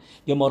کشتن.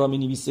 گمارا می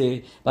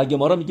نویسه و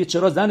گمارا میگه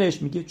چرا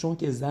زنش؟ میگه چون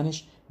که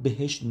زنش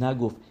بهش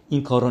نگفت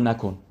این کارو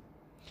نکن.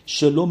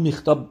 شلو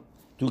میخطاب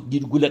تو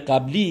گیرگول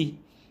قبلی،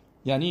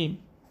 یعنی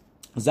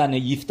زن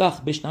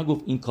یفتخ بهش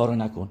نگفت این کارو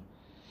نکن،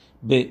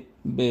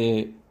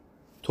 به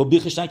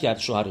توبیخش نکرد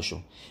شوهرشو.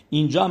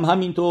 اینجا هم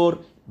همینطور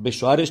به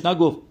شوهرش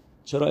نگفت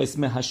چرا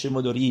اسم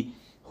هشمو داری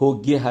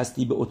هوگه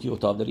هستی به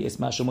اوتیوتاب داری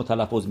اسم هشمو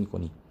تلفظ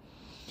میکنی.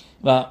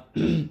 و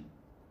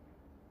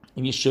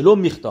این شلو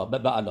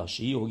میخطاب به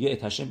علاشی هوگه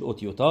اتشم به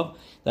اوتیوتاب،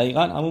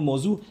 دقیقاً همون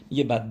موضوع.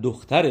 میگه بعد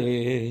دختر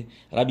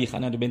ربی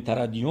خنانیا بن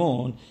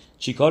تردیون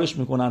چی کارش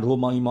میکنن؟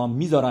 روما ایمان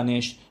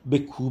میذارنش به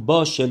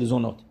کوبا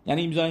شلزونوت،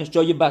 یعنی میذارنش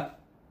جای بد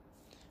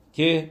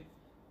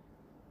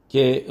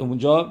که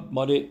اونجا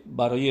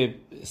برای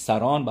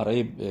سران،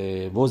 برای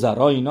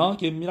وزرا اینا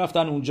که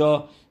میرفتن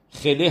اونجا،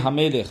 خیلی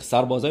همه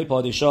سربازای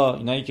پادشاه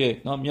اینایی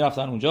که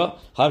میرفتن اونجا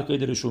هر کاری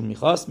دلشون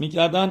میخواست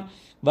میکردن.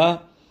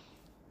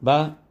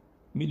 و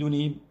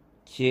میدونیم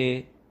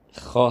که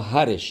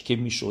خواهرش که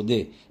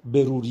میشده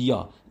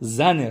بروریا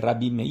زن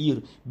ربی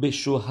مئیر به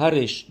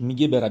شوهرش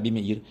میگه، به ربی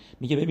مئیر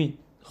میگه ببین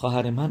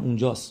خواهر من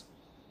اونجاست.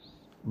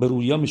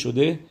 بروریا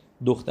میشده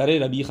دختر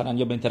ربی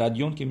خنانیا بن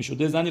تردیون که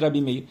میشده زن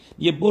ربی مئیر،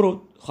 میگه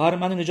برو خواهر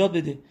منو نجات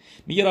بده.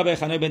 میگه ربی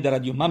خنانیا بن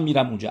تردیون من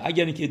میرم اونجا،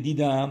 اگر اینکه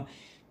دیدم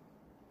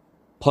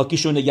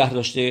پاکیشو نگه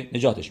داشته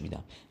نجاتش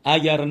میدم،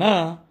 اگر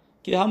نه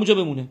که همونجا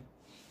بمونه.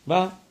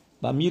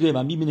 و میره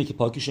و میبینه که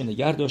پاکیش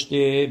نگه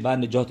داشته و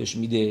نجاتش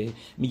میده.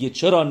 میگه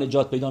چرا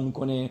نجات پیدا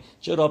میکنه؟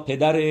 چرا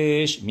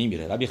پدرش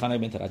میمیره ربی خنانیا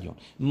بن تردیون،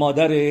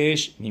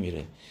 مادرش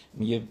میمیره،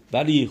 میگه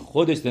ولی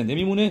خودش زنده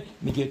میمونه.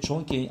 میگه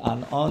چون که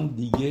الان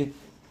دیگه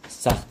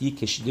سختی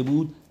کشیده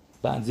بود،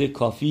 بنزه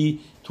کافی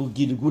تو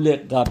گیرگول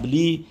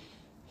قبلی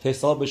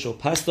حسابشو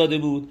پس داده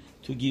بود،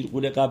 تو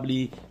گیرگول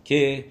قبلی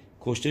که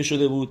کشته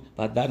شده بود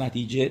و در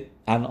نتیجه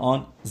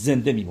الان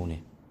زنده میمونه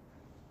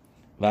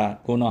و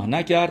گناه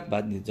نکرد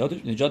و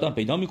نجات هم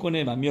پیدا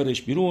میکنه و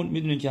میارش بیرون.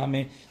 میدونید که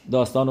همه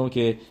داستانو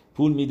که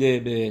پول میده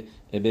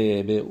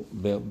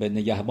به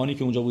نگهبانی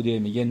که اونجا بوده،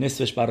 میگه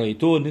نصفش برای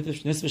تو،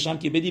 نصفش هم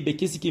که بدی به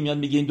کسی که میاد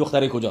میگه این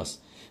دختره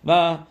کجاست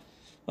و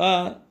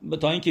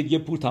تا اینکه دیگه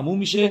پول تموم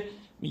میشه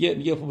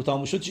میگه پول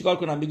تموم شد چیکار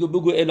کنم؟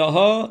 بگو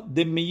الها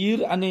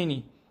دمیر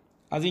انینی.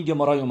 از این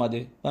گمارای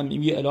اومده و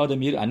میگه الها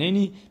دمیر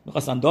انینی،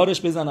 میخواستن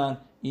دارش بزنن،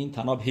 این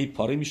تناب هی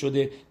پاره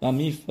میشده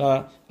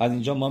و از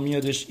اینجا ما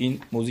میادش این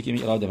موضوعی که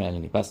میگه الها دمیر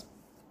انینی. پس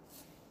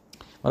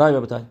مرای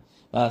ببتای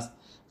پس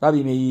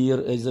ربی میر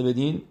اجازه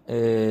بدین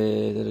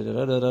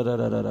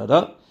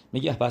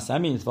میگه پس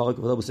همین اتفاقی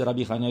که افتاد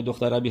ربی خانه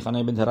دختر ربی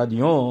خانه بنت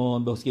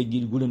رادیون به که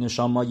گیلگول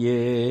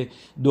نشامای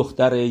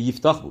دختر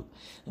یفتاخ بود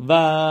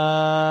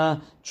و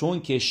چون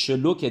که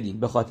شلو کدین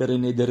به خاطر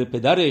ندر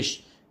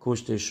پدرش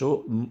کشته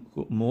شو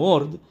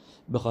مرد،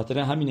 به خاطر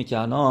همینه که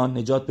الان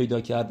نجات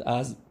پیدا کرد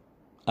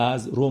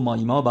از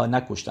رومایی‌ها و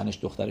نکشتنش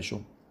دخترشو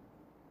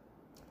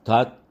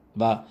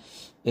و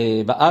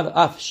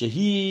اف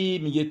شهی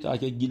میگه تا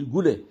که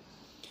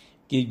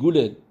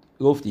گیلگول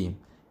گفتیم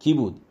کی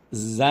بود؟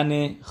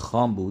 زن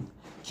خام بود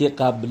که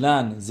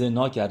قبلا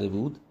زنا کرده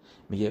بود.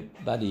 میگه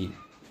ولی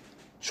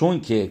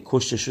چون که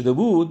کشته شده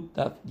بود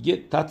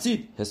دیگه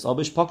تفسید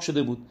حسابش پاک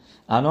شده بود.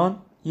 الان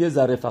یه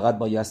ذره فقط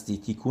بایستی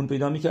تیکون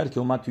پیدا میکرد که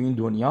اومد تو این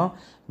دنیا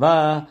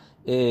و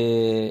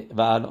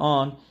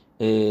الان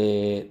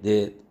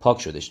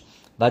پاک شدش.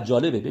 و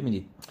جالبه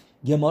ببینید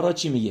گمارا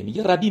چی میگه؟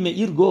 میگه ربی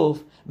مئیر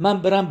گفت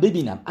من برم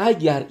ببینم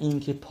اگر این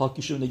که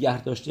پاکیشو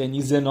نگه داشته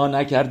یعنی زنا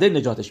نکرده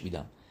نجاتش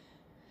میدم.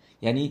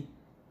 یعنی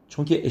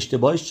چون که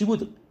اشتباهش چی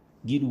بود؟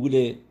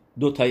 گیلگول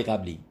دو تای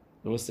قبلی،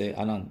 درسته؟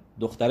 الان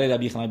دختره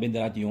ربی خانه بنت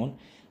رادیون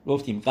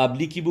گفتیم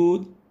قبلی کی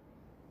بود؟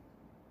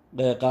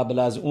 قبل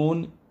از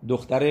اون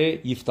دختر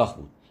یفتاخ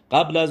بود.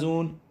 قبل از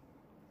اون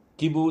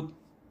کی بود؟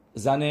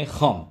 زن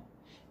خام.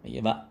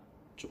 و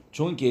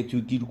چون که تو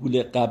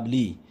گیلگول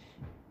قبلی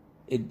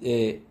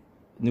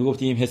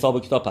نگفتیم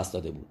حساب کتاب پس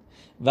داده بود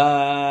و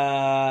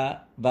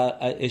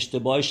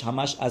اشتباهش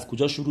همش از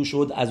کجا شروع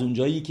شد؟ از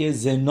اونجایی که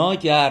زنا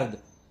کرد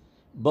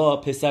با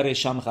پسر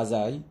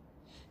شمخزای.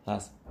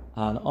 پس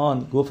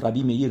الان گفت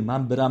ربی مئیر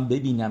من برم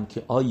ببینم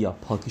که آیا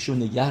پاکیشو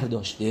نگه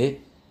داشته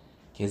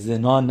که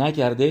زنا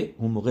نکرده،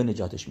 اون موقع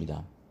نجاتش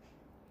میدم.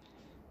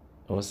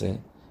 درسته؟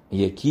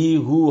 یکی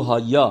هو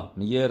هایا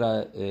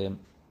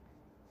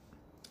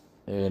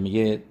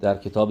میگه در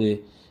کتاب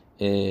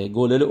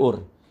گولل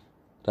اور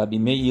ربی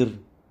مئیر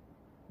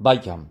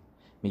بایکم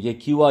میگه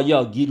کی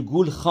وایا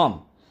گیلگول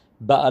خام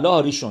بعلا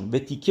هریشون و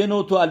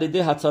تیکنو تو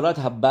علیده حصارت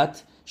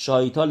حبت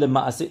شایطا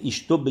لمعسه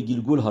اشتو به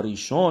گیلگول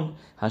هریشون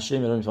هشه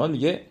میرون.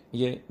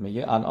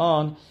 میگه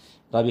الان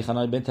ربی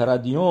خانه بنت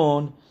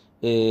رادیون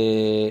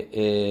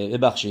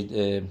ببخشید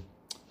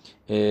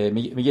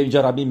میگه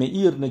اینجا ربی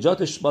مئیر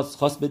نجاتش باز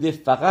خواست بده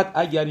فقط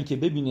اگر این که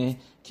ببینه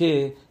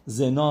که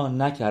زنا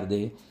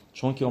نکرده،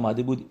 چون که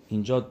اومده بود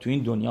اینجا تو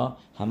این دنیا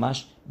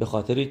همش به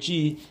خاطر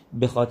چی؟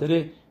 به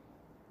خاطر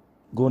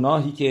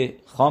گناهی که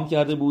خام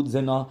کرده بود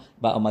زنا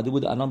و اومده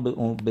بود الان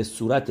به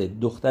صورت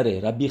دختر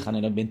ربی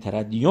خانه بنت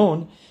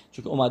رادیون،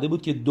 چون که اومده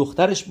بود که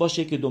دخترش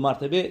باشه که دو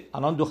مرتبه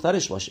الان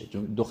دخترش باشه،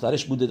 چون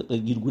دخترش بود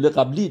گیلگول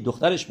قبلی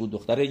دخترش بود،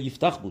 دختر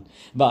یفتاخ بود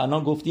و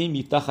الان گفتیم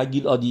یفتاخ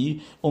گیل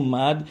عادی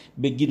اومد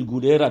به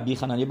گیلگول ربی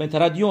خانه بنت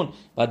رادیون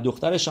و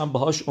دخترش هم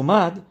باهاش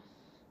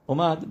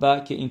اومد و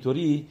که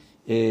اینطوری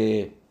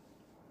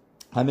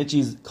همه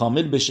چیز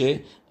کامل بشه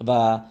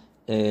و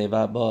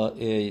با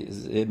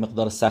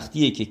مقدار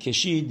سختیه که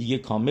کشید دیگه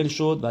کامل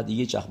شد و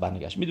دیگه چخ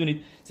برنگشت.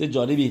 میدونید چیز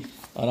جالبی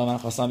حالا من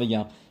خواستم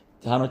بگم،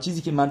 تنها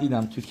چیزی که من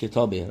دیدم تو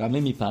کتاب رمه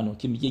میپنو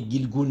که میگه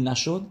گیلگول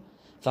نشد،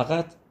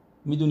 فقط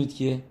میدونید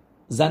که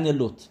زن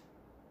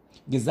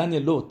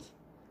لوط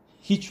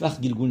هیچ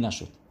وقت گیلگول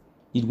نشد،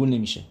 گیلگول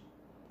نمیشه.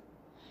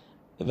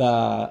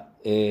 و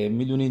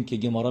میدونید که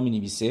گمارا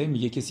مینویسه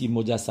میگه کسی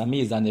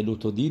مجسمه زن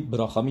لوطو دید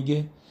براخا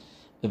میگه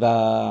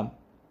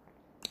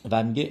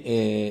و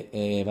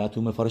میگه و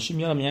تو مفارشی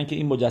میارم میگن که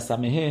این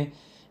مجسمه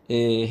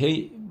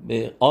هی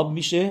آب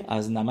میشه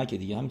از نمک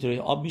دیگه، همینطوری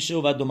آب میشه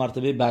و بعد دو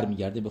مرتبه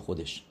برمیگرده به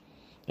خودش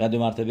و دو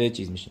مرتبه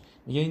چیز میشه.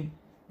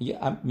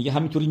 میگه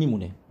همینطوری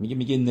میمونه.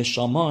 میگه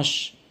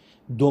نشاماش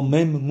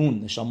دوممون،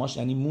 نشاماش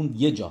یعنی مون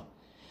یه جا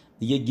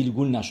دیگه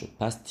گیلگول نشد.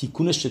 پس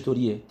تیکونش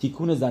چطوریه؟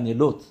 تیکون زن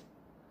لوط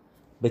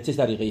به چه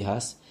طریقه‌ای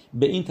هست؟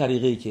 به این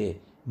طریقه‌ای که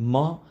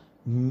ما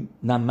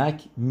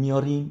نمک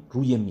میاریم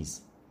روی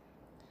میز،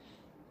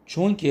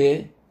 چون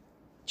که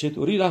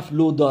چطوری رفت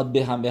لو داد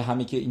به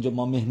همه که اینجا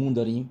ما مهمون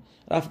داریم،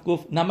 رفت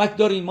گفت نمک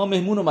داریم، ما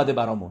مهمون اومده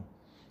برامون.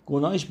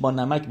 گناهش با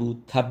نمک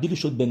بود، تبدیل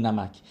شد به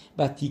نمک.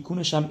 و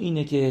تیکونش هم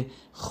اینه که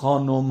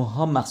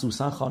خانم‌ها،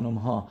 مخصوصا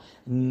خانم‌ها،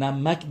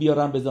 نمک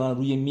بیارن بذارن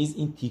روی میز.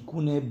 این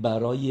تیکونه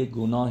برای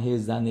گناه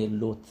زن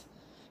لوط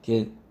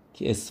که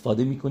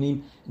استفاده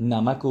میکنیم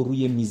نمک رو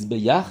روی میز به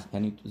یخ،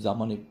 یعنی تو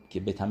زمانی که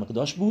به تمیق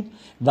داشت بود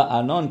و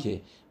الان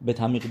که به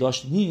تمیق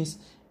داشت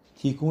نیست،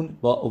 تیکون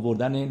با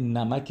آوردن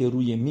نمک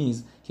روی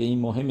میز که این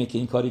مهمه، که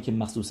این کاری که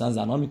مخصوصا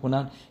زنان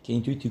میکنن که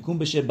این توی تیکون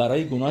بشه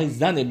برای گناه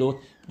زن لوط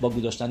با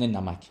گذاشتن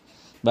نمک.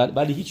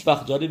 ولی هیچ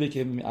وقت جالبه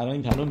که الان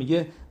این پناه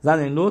میگه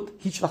زن لوط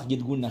هیچ وقت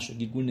گیلگول نشد،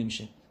 گیلگول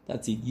نمیشه.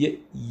 That's it.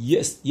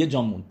 یه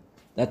جامون.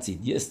 That's it.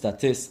 یه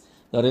استاتس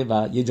داره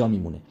و یه جا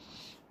میمونه.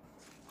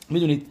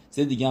 میدونید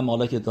سه دیگه هم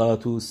حالا که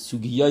تو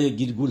سوگیای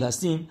گیلگول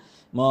هستیم،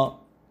 ما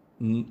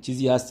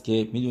چیزی هست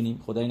که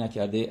میدونیم خدای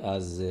نکرده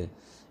از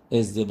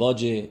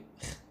ازدواج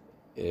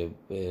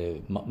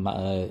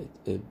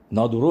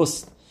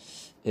نادرست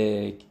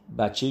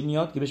بچه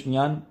میاد که بهش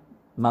میگن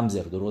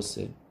ممزر.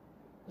 درسته؟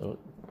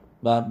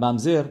 و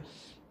ممزر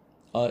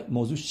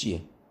موضوعش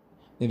چیه؟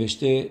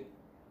 نوشته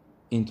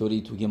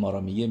اینطوری تو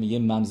گمارا میگه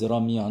ممزرا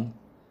میان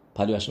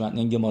پلوش من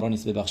این گمارا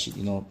نیست، ببخشید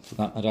اینو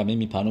رمه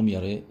میپنو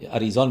میاره،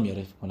 اریزال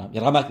میاره فکر کنم،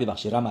 یا رمک،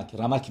 ببخشید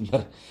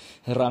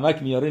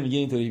رمک میاره میگه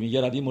اینطوری،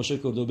 میگه ربی موشه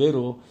کردوبه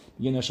رو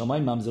میگه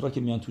نشامای ممزرا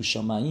که میان تو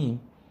شامعیم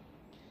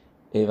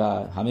و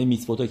همه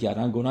میتوتو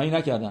کردن، گناهی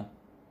نکردن.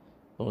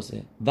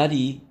 درسته؟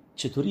 ولی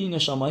چطوری این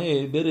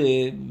نشامای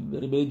بره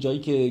به جایی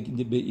که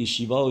به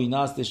اشیوا و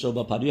اینا هستش و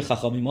با پلوی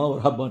خخامیما و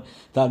ربان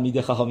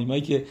تلمیذ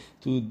خخامیمایی که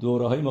تو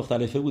دوره‌های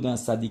مختلفه بودن،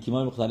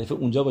 صدیقی‌های مختلفه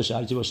اونجا باشه،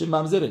 هرچی باشه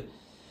ممزره.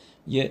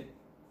 یه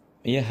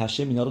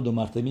هشم اینا رو 2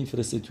 مرتبه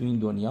میفرسته تو این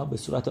دنیا به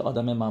صورت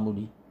آدم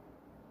معمولی.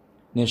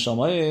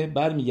 نشامای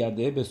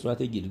برمیگرده به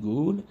صورت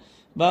گیلگول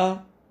و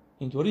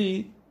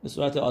اینطوری به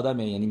صورت آدم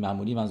یعنی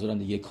معمولی، منظورم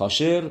دیگه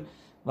کاشر،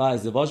 و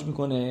ازدواج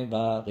میکنه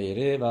و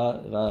غیره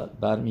و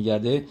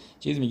برمیگرده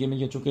چیز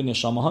میگه چون که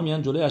نشامه ها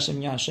میان جلوی هشم،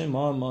 میگه هشم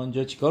ما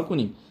اینجا چیکار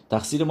کنیم؟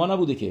 تقصیر ما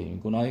نبوده که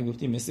این گناهی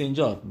گفتیم، مثل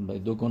اینجا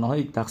 2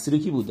 گناهی تقصیر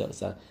کی بود؟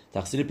 درست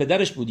تقصیر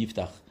پدرش بود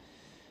یفتخ.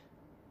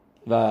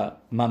 و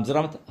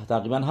ممزرم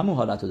تقریبا همون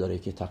حالتو داره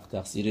که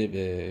تقصیر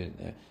به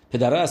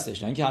پدره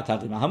هستش، نه اینکه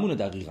تقریبا همونه،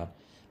 دقیقاً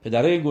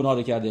پدره گناه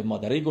رو کرده،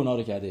 مادره گناه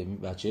رو کرده،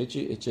 بچه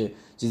چه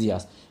چیزی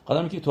هست.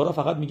 قدمی که تورا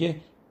فقط میگه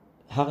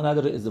حق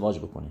نداره ازدواج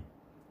بکنه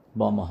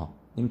با ماها،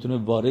 نمیتونه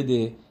وارد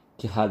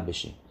که حل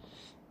بشه.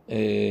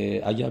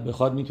 اگر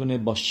بخواد میتونه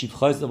با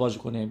شیفخا ازدواج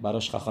کنه،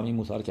 براش خخامی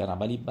مطالعه کردن،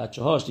 ولی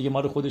بچه‌هاش دیگه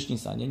مال خودش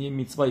نیستن، یعنی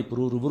میتوای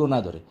رو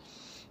نداره.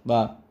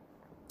 و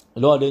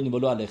لا علیه و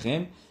لا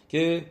علیهم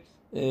که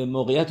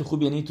موقعیت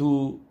خوب یعنی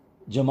تو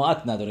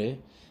جماعت نداره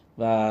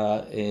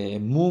و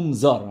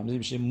مومزار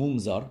میشه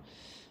مومزار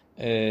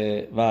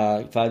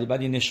و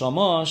بعد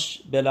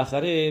نشاماش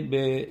بالاخره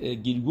به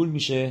گیلگول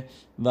میشه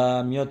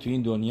و میاد تو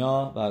این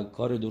دنیا و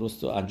کار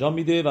درست رو انجام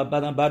میده و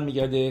بعدم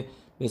برمیگرده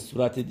به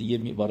صورت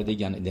دیگه وارد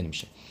گنه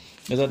میشه.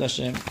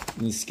 مزادش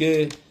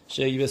نیسکه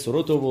شیوه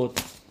سروتو بود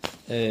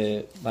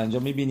و اینجا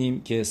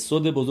میبینیم که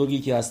صد بزرگی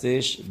که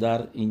هستش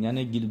در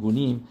اینیان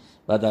گیلگونیم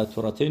و در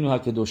تورات نوح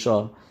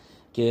کدوشا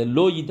که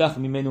لو یدخ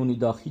میمنون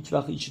یدخ، هیچ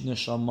وقت هیچ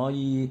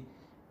نشامایی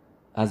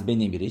از بین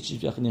نمیره،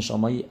 هیچ وقت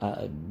نشامایی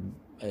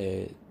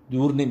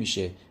دور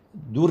نمیشه،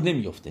 دور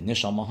نمیفته.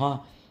 نشامه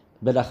ها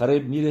بالاخره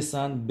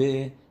میرسن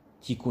به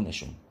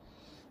تیکونشون،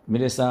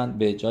 میرسن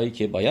به جایی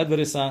که باید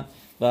برسن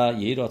و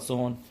یهی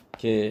راتسون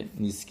که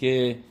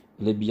نیسکه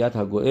لبیت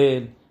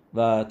هگوئل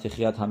و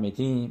تخیت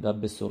همتین و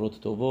به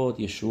سروت توود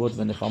یشوت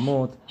و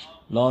نخامot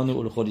لانو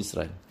اولخول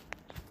اسرائیل.